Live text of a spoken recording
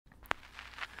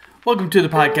Welcome to the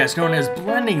podcast known as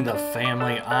Blending the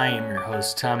Family. I am your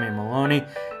host, Tommy Maloney.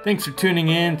 Thanks for tuning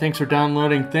in. Thanks for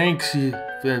downloading. Thanks. Let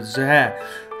me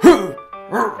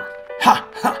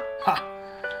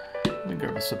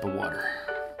grab a sip of water.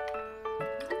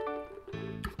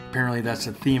 Apparently that's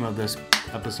the theme of this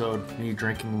episode, me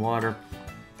drinking water.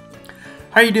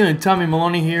 How you doing? Tommy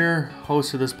Maloney here,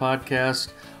 host of this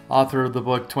podcast, author of the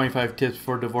book 25 Tips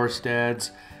for Divorced Dads.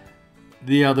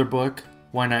 The other book,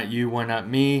 Why Not You, Why Not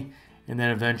Me? And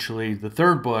then eventually the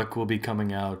third book will be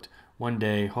coming out one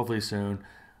day, hopefully soon.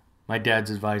 My Dad's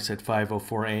Advice at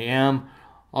 5:04 a.m.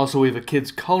 Also, we have a kids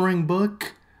coloring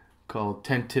book called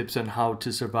 10 Tips on How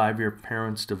to Survive Your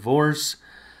Parents' Divorce.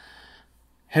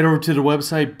 Head over to the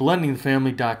website,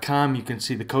 blendingthefamily.com. You can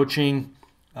see the coaching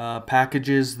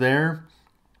packages there.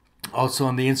 Also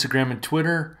on the Instagram and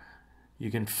Twitter,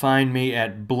 you can find me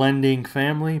at Blending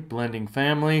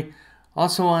Family.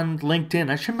 Also on LinkedIn.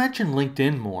 I should mention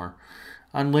LinkedIn more.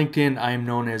 On LinkedIn, I am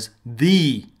known as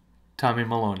The Tommy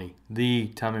Maloney.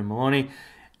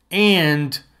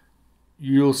 And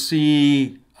you'll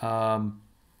see very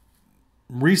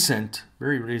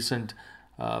recent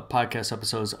podcast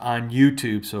episodes on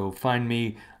YouTube. So find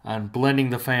me on Blending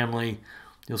the Family.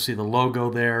 You'll see the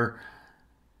logo there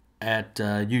at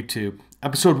YouTube.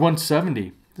 Episode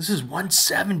 170. This is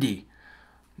 170.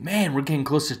 Man, we're getting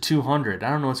close to 200. I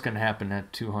don't know what's going to happen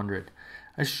at 200.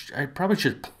 I probably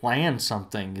should plan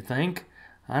something, you think?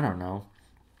 I don't know.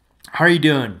 How are you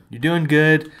doing? You doing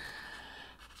good?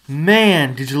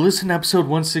 Man, did you listen to episode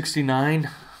 169?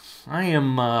 I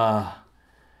am,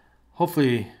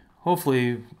 hopefully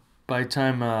by the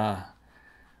time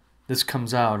this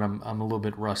comes out, I'm a little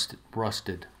bit rusted?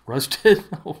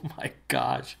 Oh my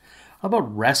gosh. How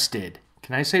about rested?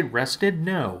 Can I say rested?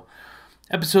 No.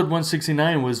 Episode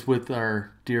 169 was with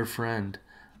our dear friend,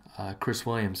 Chris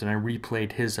Williams, and I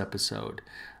replayed his episode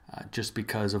just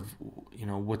because of,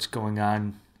 what's going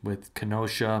on with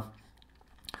Kenosha,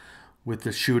 with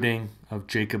the shooting of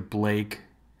Jacob Blake,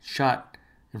 shot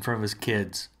in front of his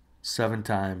kids 7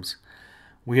 times.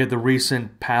 We had the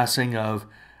recent passing of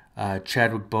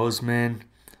Chadwick Boseman,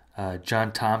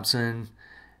 John Thompson,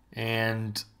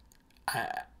 and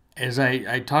as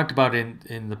I talked about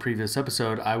in the previous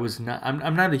episode,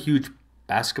 I'm not a huge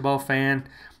basketball fan.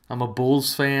 I'm a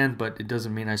Bulls fan, but it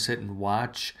doesn't mean I sit and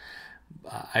watch.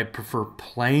 I prefer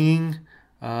playing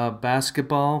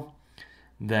basketball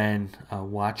than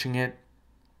watching it.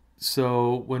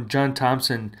 So when John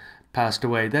Thompson passed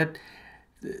away,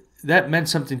 that meant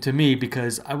something to me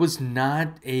because I was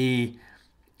not a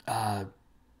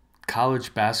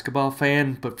college basketball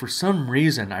fan, but for some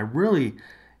reason I really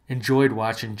enjoyed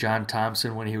watching John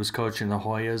Thompson when he was coaching the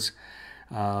Hoyas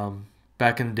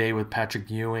back in the day with Patrick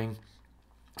Ewing.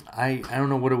 I don't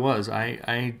know what it was.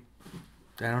 I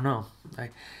don't know.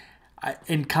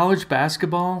 In college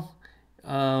basketball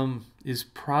is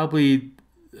probably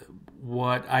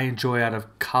what I enjoy out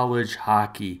of college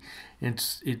hockey.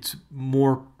 It's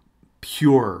more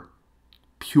pure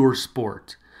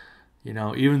sport.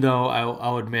 Even though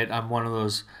I'll admit I'm one of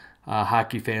those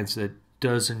hockey fans that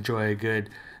does enjoy a good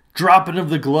dropping of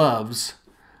the gloves.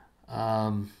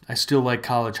 I still like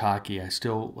college hockey. I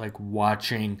still like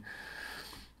watching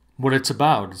what it's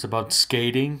about. It's about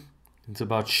skating. It's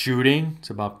about shooting. It's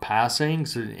about passing.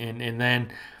 And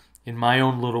then in my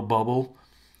own little bubble,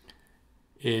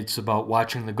 it's about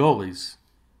watching the goalies.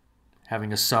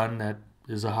 Having a son that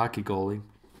is a hockey goalie.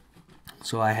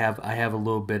 So I have a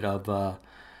little bit of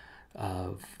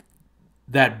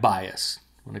that bias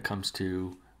when it comes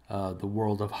to the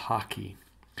world of hockey.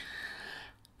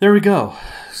 There we go.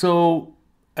 So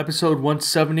episode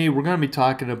 170, we're going to be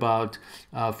talking about,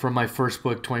 from my first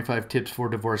book, 25 Tips for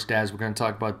Divorced Dads, we're going to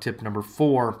talk about tip number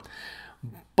 4.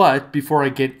 But before I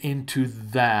get into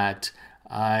that,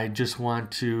 I just want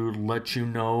to let you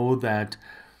know that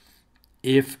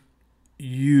if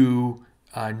you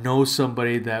know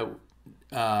somebody that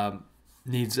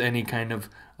needs any kind of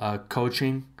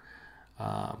coaching,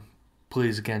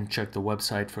 please again check the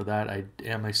website for that. I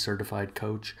am a certified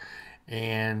coach.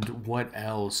 And what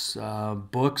else?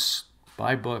 Books.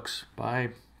 Buy books.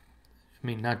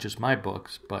 Not just my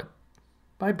books, but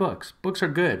buy books. Books are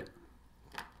good.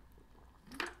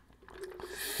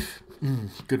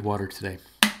 Good water today.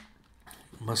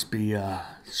 Must be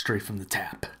straight from the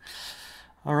tap.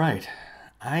 All right.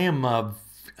 I don't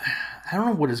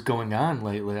know what is going on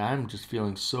lately. I'm just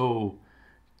feeling so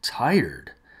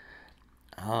tired.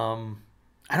 I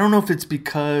don't know if it's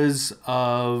because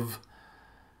of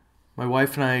my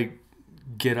wife and I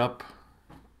get up,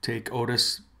 take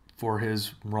Otis for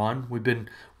his run. We've been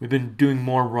doing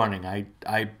more running.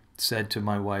 I said to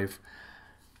my wife,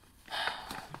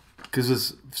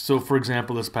 so for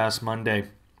example, this past Monday,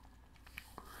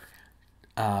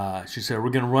 she said, we're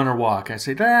going to run or walk. I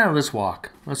said, let's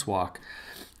walk. Let's walk.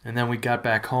 And then we got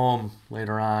back home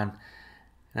later on,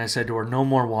 and I said to her, no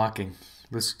more walking.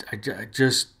 I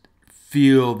just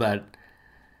feel that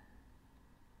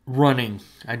running.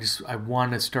 I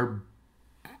want to start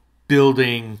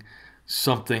building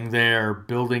something there,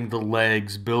 building the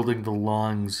legs, building the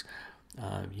lungs,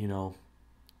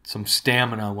 some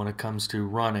stamina when it comes to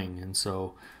running. And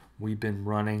so we've been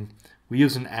running. We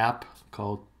use an app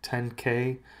called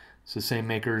 10K. It's the same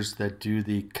makers that do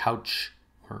the Couch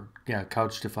to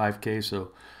 5K.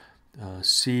 So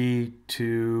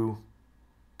C2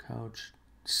 Couch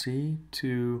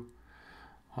C2.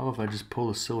 How if I just pull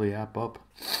the silly app up?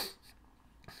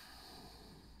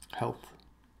 Health.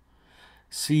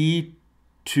 C2.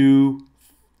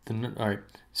 All right.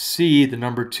 C, the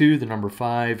number 2, the number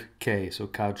 5, K. So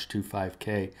Couch to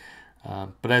 5K.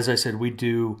 But as I said, we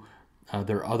do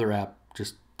their other app,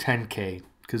 just 10K,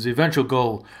 because the eventual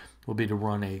goal will be to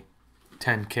run a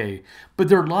 10K. But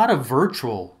there are a lot of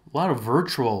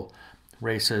virtual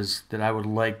races that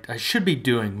I should be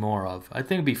doing more of. I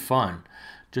think it'd be fun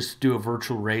just to do a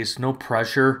virtual race, no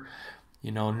pressure.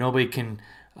 Nobody can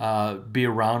be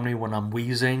around me when I'm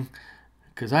wheezing,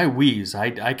 because I wheeze.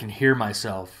 I can hear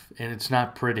myself, and it's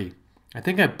not pretty. I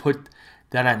think I put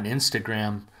that on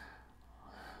Instagram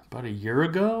about a year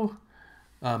ago.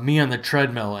 Me on the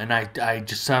treadmill, and I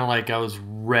just sounded like I was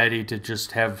ready to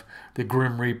just have the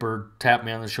Grim Reaper tap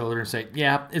me on the shoulder and say,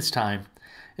 yeah, it's time.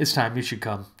 It's time. You should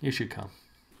come. You should come.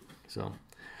 So,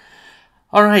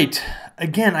 all right.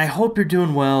 Again, I hope you're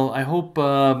doing well. I hope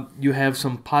you have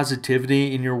some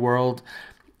positivity in your world.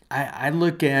 I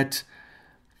look at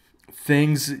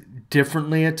things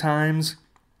differently at times,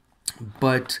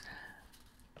 but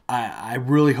I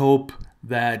really hope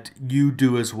that you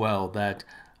do as well, that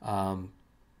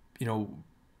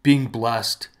being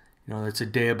blessed, that's a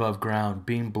day above ground.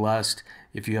 Being blessed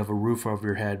if you have a roof over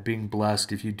your head. Being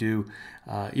blessed if you do,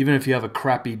 even if you have a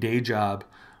crappy day job,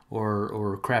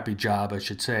 or a crappy job, I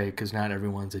should say, because not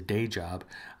everyone's a day job.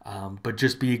 But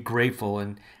just be grateful.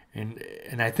 And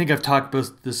I think I've talked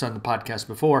about this on the podcast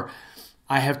before.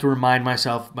 I have to remind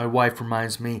myself, my wife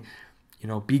reminds me,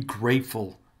 be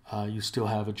grateful you still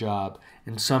have a job.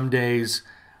 And some days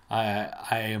I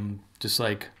am just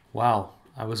like, wow,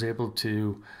 I was able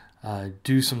to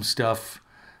do some stuff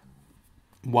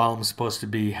while I'm supposed to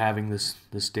be having this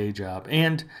day job.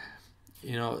 And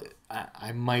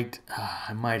I might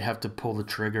have to pull the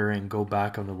trigger and go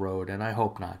back on the road, and I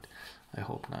hope not. I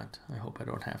hope I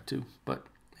don't have to. But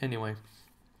anyway,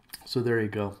 so there you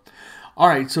go. All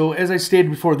right, so as I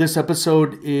stated before, this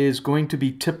episode is going to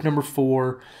be tip number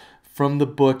 4 from the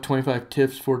book, 25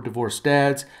 Tips for Divorced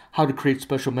Dads, How to Create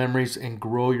Special Memories and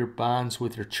Grow Your Bonds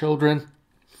with Your Children.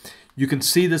 You can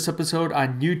see this episode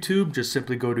on YouTube. Just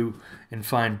simply go to and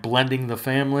find Blending the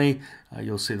Family.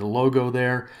 You'll see the logo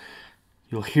there.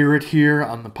 You'll hear it here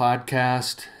on the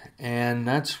podcast. And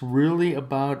that's really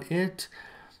about it.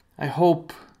 I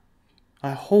hope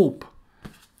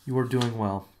you are doing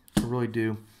well. I really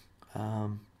do.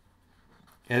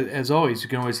 As always, you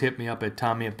can always hit me up at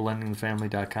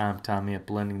Tommy@blendingthefamily.com.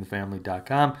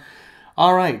 Tommy@blendingthefamily.com.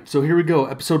 All right, so here we go.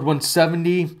 Episode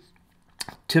 170.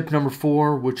 Tip number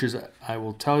 4, which is, I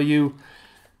will tell you,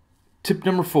 tip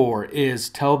number 4 is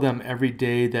tell them every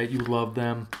day that you love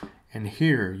them. And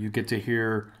here you get to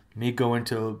hear me go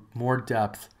into more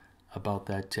depth about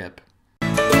that tip.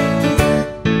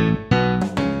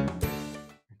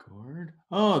 Record.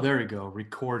 Oh, there we go.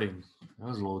 Recording. That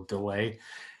was a little delay.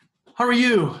 How are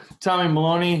you? Tommy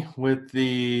Maloney with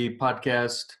the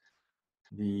podcast,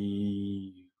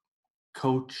 the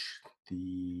coach,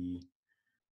 the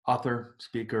author,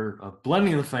 speaker of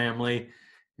Blending the Family.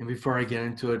 And before I get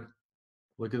into it,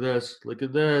 look at this.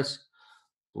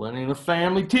 Blending the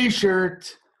Family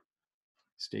t-shirt.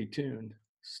 Stay tuned.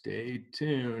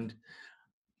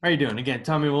 How are you doing? Again,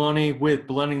 Tommy Maloney with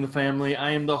Blending the Family.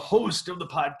 I am the host of the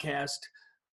podcast,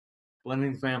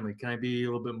 Blending the Family. Can I be a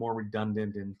little bit more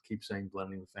redundant and keep saying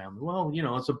Blending the Family? Well,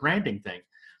 it's a branding thing.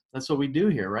 That's what we do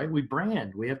here, right? We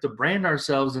brand. We have to brand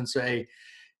ourselves and say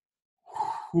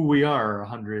who we are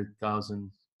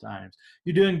 100,000 times.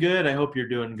 You're doing good. I hope you're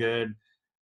doing good.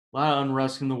 A lot of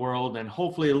unrest in the world, and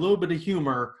hopefully a little bit of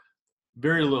humor,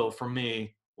 very little from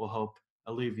me, will help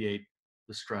alleviate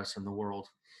the stress in the world.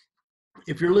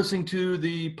 If you're listening to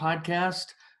the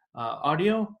podcast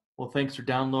audio, well, thanks for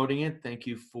downloading it. Thank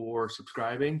you for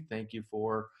subscribing. Thank you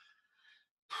for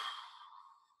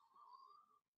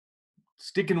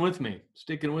sticking with me.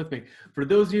 For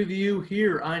those of you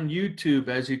here on YouTube,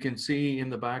 as you can see in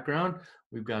the background,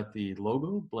 We've got the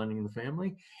logo, Blending the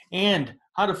Family, and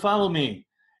how to follow me,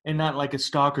 and not like a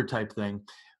stalker type thing.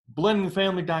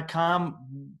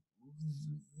 Blendingthefamily.com.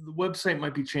 The website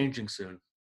might be changing soon.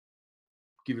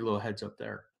 Give you a little heads up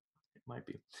there. It might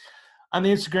be. On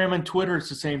the Instagram and Twitter, it's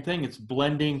the same thing. It's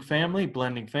Blending Family,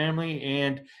 Blending Family.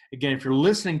 And again, if you're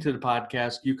listening to the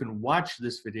podcast, you can watch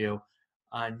this video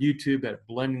on YouTube at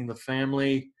Blending the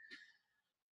Family.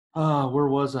 Where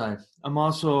was I?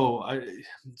 So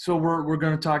we're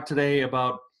going to talk today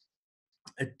about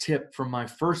a tip from my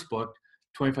first book,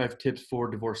 25 Tips for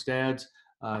Divorced Dads.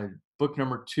 Book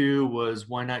number 2 was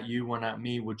Why Not You, Why Not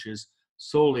Me, which is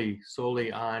solely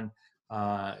on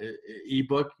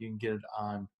ebook. You can get it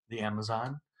on the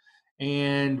Amazon.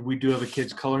 And we do have a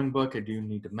kids coloring book. I do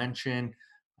need to mention.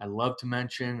 I love to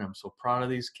mention. I'm so proud of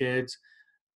these kids.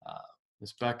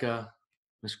 Miss Becca,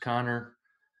 Miss Connor,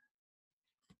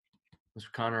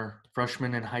 Mr. Connor,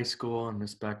 freshman in high school, and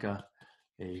Miss Becca,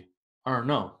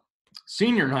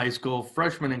 senior in high school,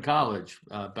 freshman in college.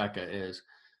 Becca is,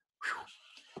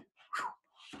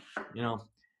 and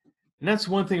that's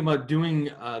one thing about doing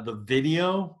the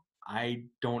video. I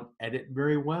don't edit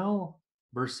very well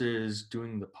versus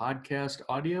doing the podcast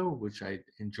audio, which I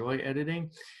enjoy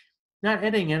editing. Not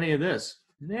editing any of this.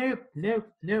 Nope,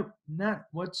 not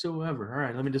whatsoever. All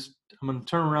right, I'm going to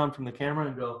turn around from the camera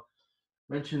and go,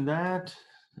 mention that.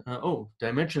 Did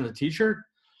I mention the t-shirt?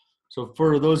 So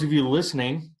for those of you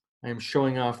listening, I am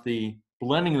showing off the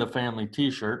Blending the Family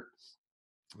t-shirt.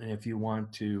 And if you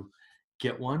want to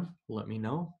get one, let me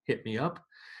know. Hit me up.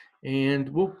 And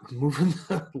we'll move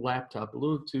the laptop a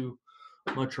little too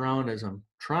much around as I'm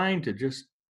trying to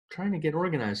get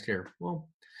organized here. Well,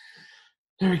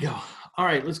 there we go. All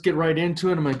right, let's get right into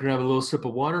it. I'm going to grab a little sip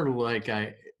of water like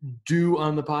I do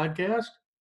on the podcast.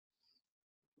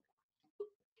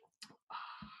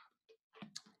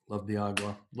 Love the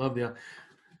agua.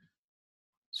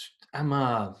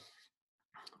 I'm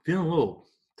feeling a little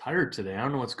tired today. I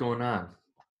don't know what's going on.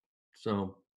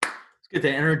 So let's get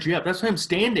the energy up. That's why I'm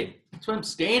standing.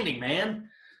 Man.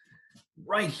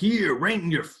 Right here, right in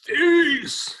your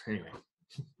face. Anyway,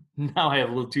 now I have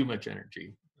a little too much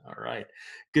energy. All right.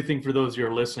 Good thing for those who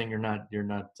are listening, you're not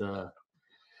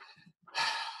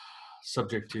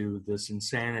subject to this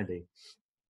insanity.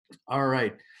 All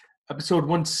right. Episode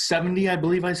 170, I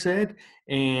believe I said.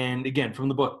 And again, from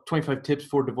the book, 25 Tips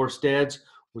for Divorced Dads,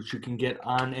 which you can get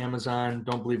on Amazon.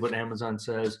 Don't believe what Amazon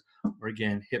says. Or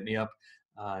again, hit me up.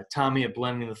 Tommy at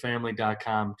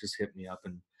blendingthefamily.com. Just hit me up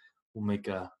and we'll make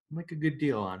a good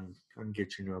deal on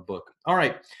get you into a book. All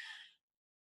right.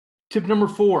 Tip number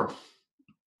 4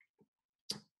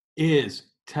 is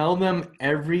tell them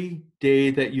every day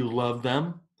that you love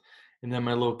them. And then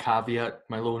my little caveat,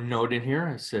 my little note in here,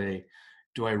 I say,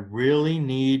 do I really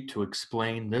need to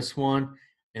explain this one?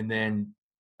 And then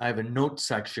I have a note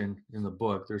section in the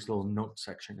book. There's a little note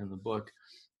section in the book.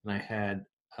 And I had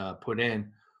put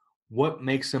in what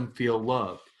makes them feel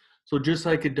loved. So just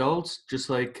like adults, just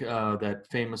like that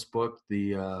famous book,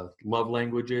 the Love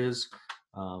Languages,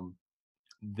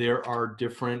 there are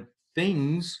different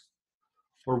things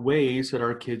or ways that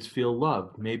our kids feel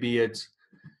loved. Maybe it's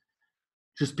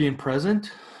just being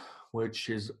present, which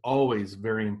is always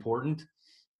very important.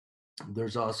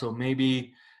 There's also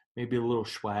maybe a little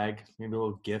swag, maybe a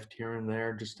little gift here and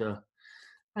there,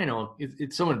 I know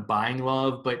it's someone buying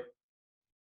love, but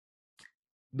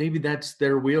maybe that's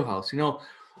their wheelhouse.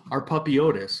 Our puppy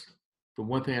Otis, the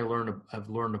one thing I've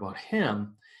learned about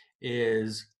him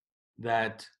is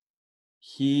that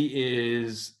he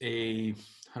is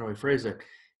how do I phrase it?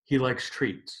 He likes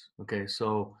treats. Okay.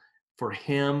 So for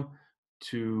him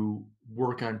to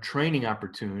work on training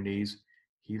opportunities,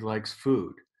 he likes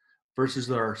food versus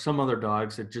there are some other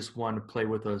dogs that just want to play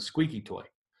with a squeaky toy.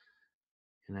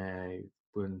 And it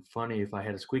would be funny if I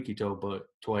had a squeaky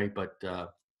toy, but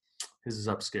his is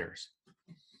upstairs.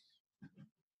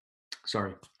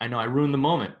 Sorry. I know I ruined the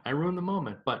moment.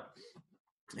 But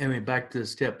anyway, back to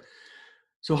this tip.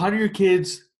 So how do your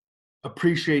kids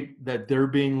appreciate that they're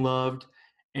being loved?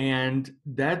 And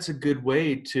that's a good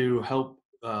way to help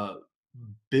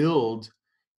build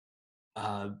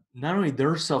not only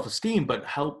their self-esteem, but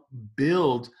help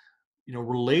build,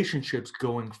 relationships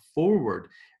going forward,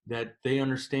 that they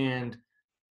understand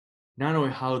not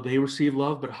only how they receive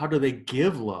love, but how do they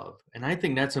give love. And I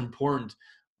think that's important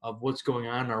of what's going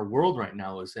on in our world right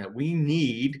now, is that we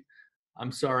need,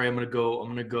 I'm sorry, I'm going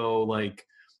to go like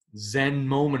Zen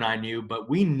moment on you, but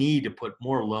we need to put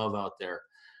more love out there.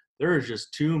 There is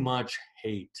just too much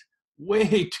hate,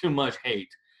 way too much hate.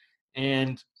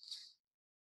 And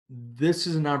this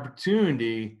is an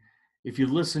opportunity. If you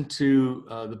listen to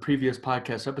the previous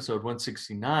podcast episode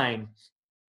 169,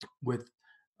 with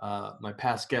my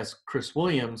past guest, Chris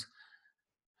Williams,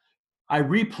 I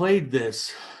replayed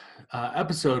this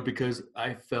episode because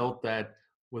I felt that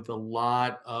with a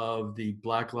lot of the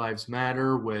Black Lives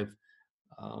Matter, with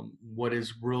what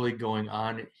is really going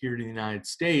on here in the United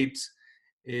States,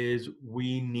 is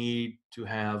we need to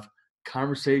have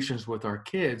conversations with our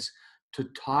kids to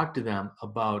talk to them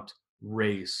about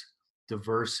race,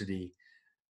 diversity,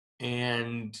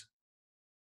 and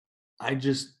I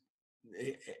just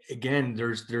again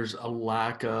there's a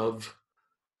lack of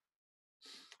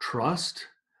trust,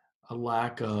 a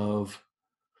lack of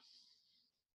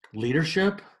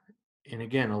leadership, and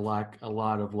again a lot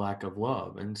of lack of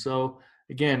love. And so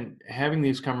again, having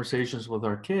these conversations with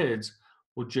our kids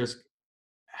will just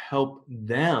help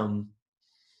them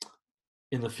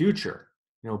in the future,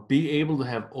 be able to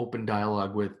have open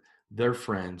dialogue with their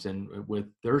friends and with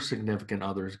their significant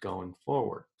others going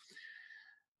forward.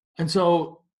 And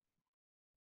so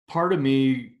part of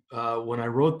me, when I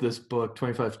wrote this book,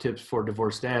 25 Tips for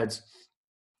Divorced Dads,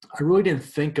 I really didn't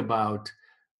think about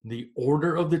the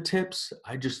order of the tips.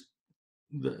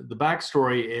 The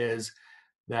backstory is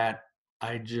that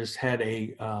I just had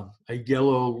a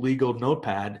yellow legal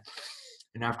notepad,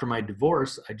 and after my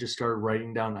divorce, I just started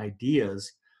writing down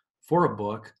ideas for a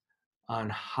book on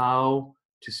how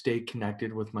to stay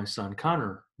connected with my son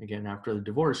Connor. Again, after the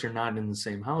divorce, you're not in the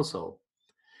same household.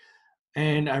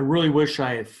 And I really wish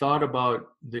I had thought about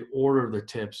the order of the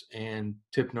tips. And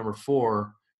tip number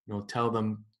 4, tell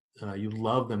them you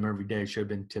love them every day, should have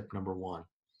been tip number 1.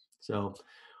 So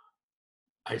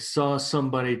I saw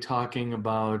somebody talking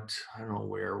about, I don't know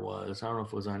where it was. I don't know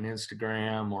if it was on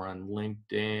Instagram or on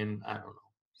LinkedIn. I don't know.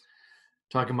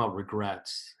 Talking about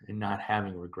regrets and not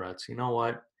having regrets. You know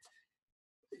what?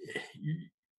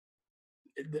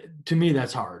 To me,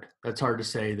 that's hard. That's hard to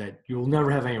say that you'll never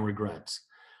have any regrets.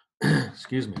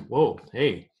 Excuse me. Whoa.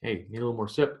 Hey, need a little more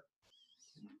sip.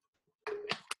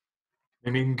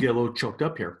 Maybe you can get a little choked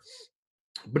up here.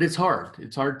 But it's hard.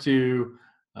 It's hard to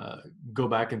go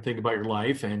back and think about your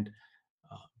life and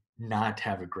uh, not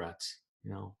have regrets.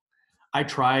 I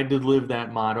tried to live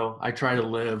that motto. I try to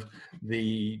live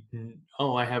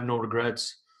I have no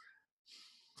regrets.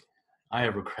 I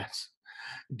have regrets.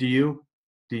 Do you?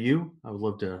 Do you? I would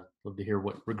love to hear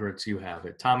what regrets you have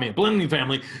at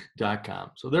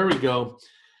Tommy@blendingfamily.com. So there we go.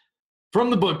 From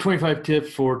the book, 25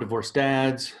 Tips for Divorced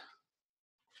Dads.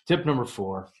 Tip number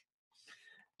 4.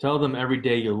 Tell them every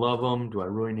day you love them. Do I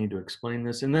really need to explain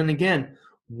this? And then again,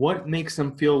 what makes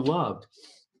them feel loved?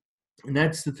 And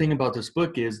that's the thing about this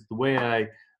book, is the way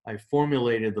I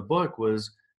formulated the book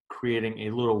was creating a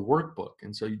little workbook.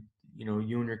 And so, you and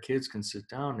your kids can sit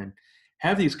down and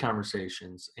have these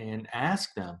conversations and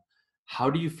ask them,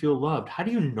 how do you feel loved? How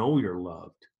do you know you're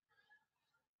loved?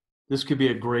 This could be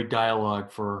a great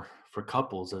dialogue for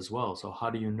couples as well. So how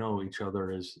do you know each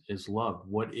other is loved?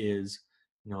 What is,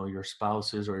 your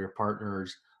spouse's or your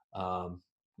partner's,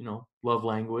 love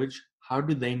language? How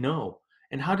do they know?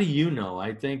 And how do you know?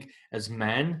 I think as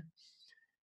men,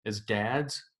 as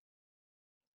dads,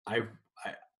 I,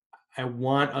 I I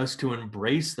want us to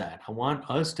embrace that. I want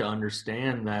us to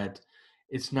understand that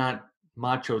it's not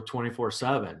macho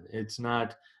 24/7. It's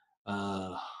not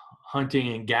uh,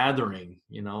 hunting and gathering.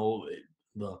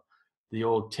 The the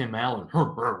old Tim Allen.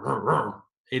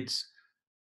 It's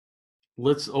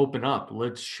let's open up.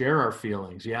 Let's share our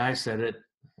feelings. Yeah, I said it.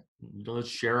 Let's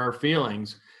share our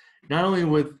feelings, not only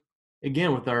with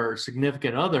our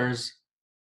significant others,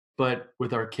 but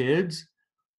with our kids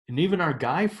and even our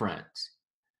guy friends.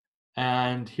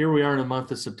 And here we are in the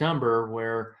month of September,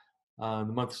 where the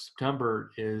month of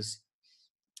September is,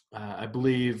 I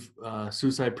believe,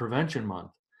 Suicide Prevention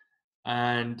Month.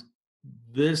 And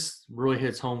this really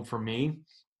hits home for me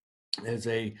as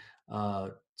a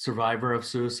survivor of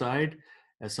suicide,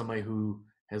 as somebody who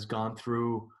has gone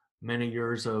through many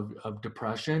years of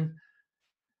depression.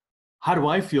 How do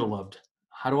I feel loved?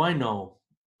 How do I know?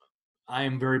 I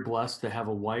am very blessed to have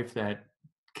a wife that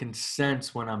can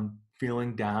sense when I'm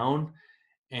feeling down,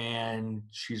 and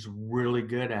she's really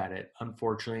good at it.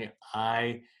 Unfortunately,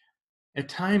 at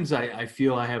times I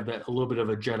feel I have that a little bit of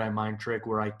a Jedi mind trick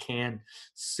where I can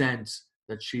sense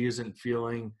that she isn't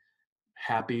feeling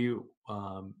happy.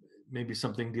 Maybe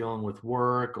something dealing with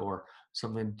work or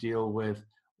something to deal with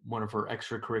one of her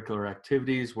extracurricular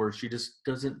activities where she just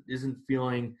isn't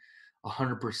feeling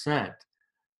 100%.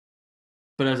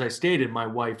 But as I stated, my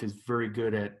wife is very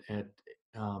good at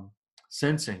um,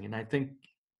 sensing, and I think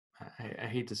I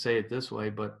hate to say it this way,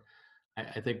 but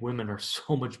I think women are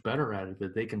so much better at it,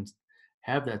 that they can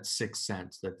have that sixth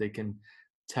sense, that they can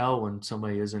tell when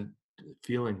somebody isn't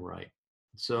feeling right.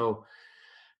 So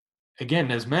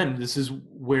again, as men, this is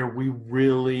where we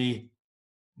really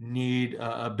need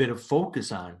a bit of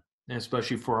focus on, and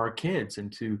especially for our kids,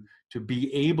 and to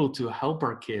be able to help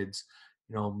our kids.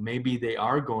 Maybe they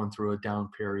are going through a down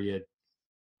period.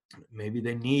 Maybe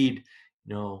they need,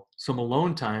 some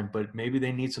alone time, but maybe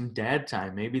they need some dad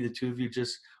time. Maybe the two of you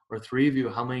just, or three of you,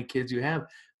 how many kids you have,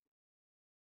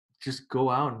 just go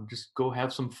out and just go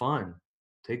have some fun.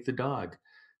 Take the dog.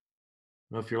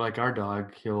 If you're like our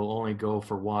dog, he'll only go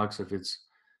for walks if it's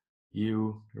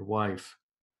you, your wife.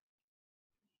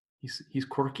 He's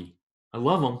quirky. I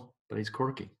love him, but he's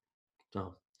quirky.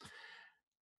 So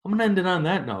I'm going to end it on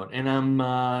that note. And I'm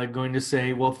going to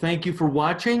say, well, thank you for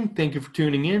watching. Thank you for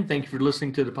tuning in. Thank you for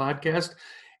listening to the podcast.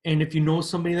 And if you know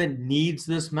somebody that needs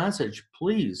this message,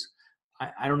 please,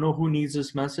 I don't know who needs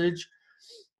this message.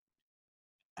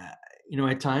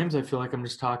 At times I feel like I'm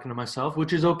just talking to myself,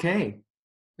 which is okay.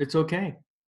 It's okay.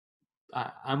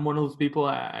 I'm one of those people,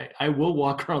 I will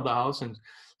walk around the house and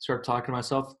start talking to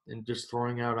myself and just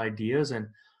throwing out ideas. And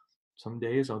some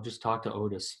days I'll just talk to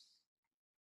Otis.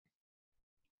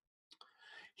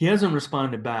 He hasn't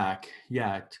responded back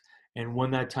yet. And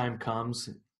when that time comes,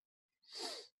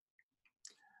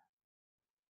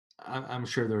 I'm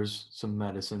sure there's some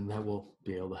medicine that will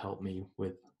be able to help me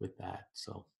with that.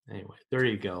 So anyway, there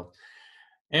you go.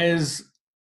 As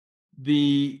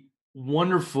the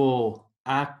wonderful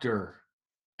actor,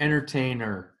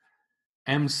 entertainer,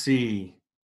 MC,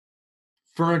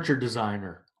 furniture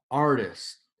designer,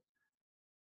 artist,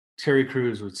 Terry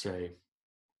Crews would say,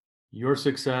 your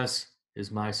success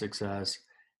is my success.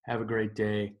 Have a great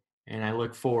day. And I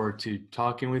look forward to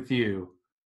talking with you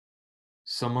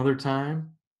some other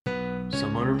time,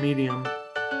 some other medium.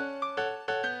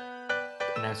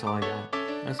 And that's all I got.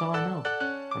 That's all I know.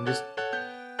 I'm just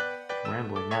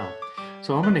rambling now.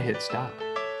 So I'm going to hit stop.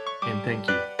 And thank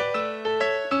you.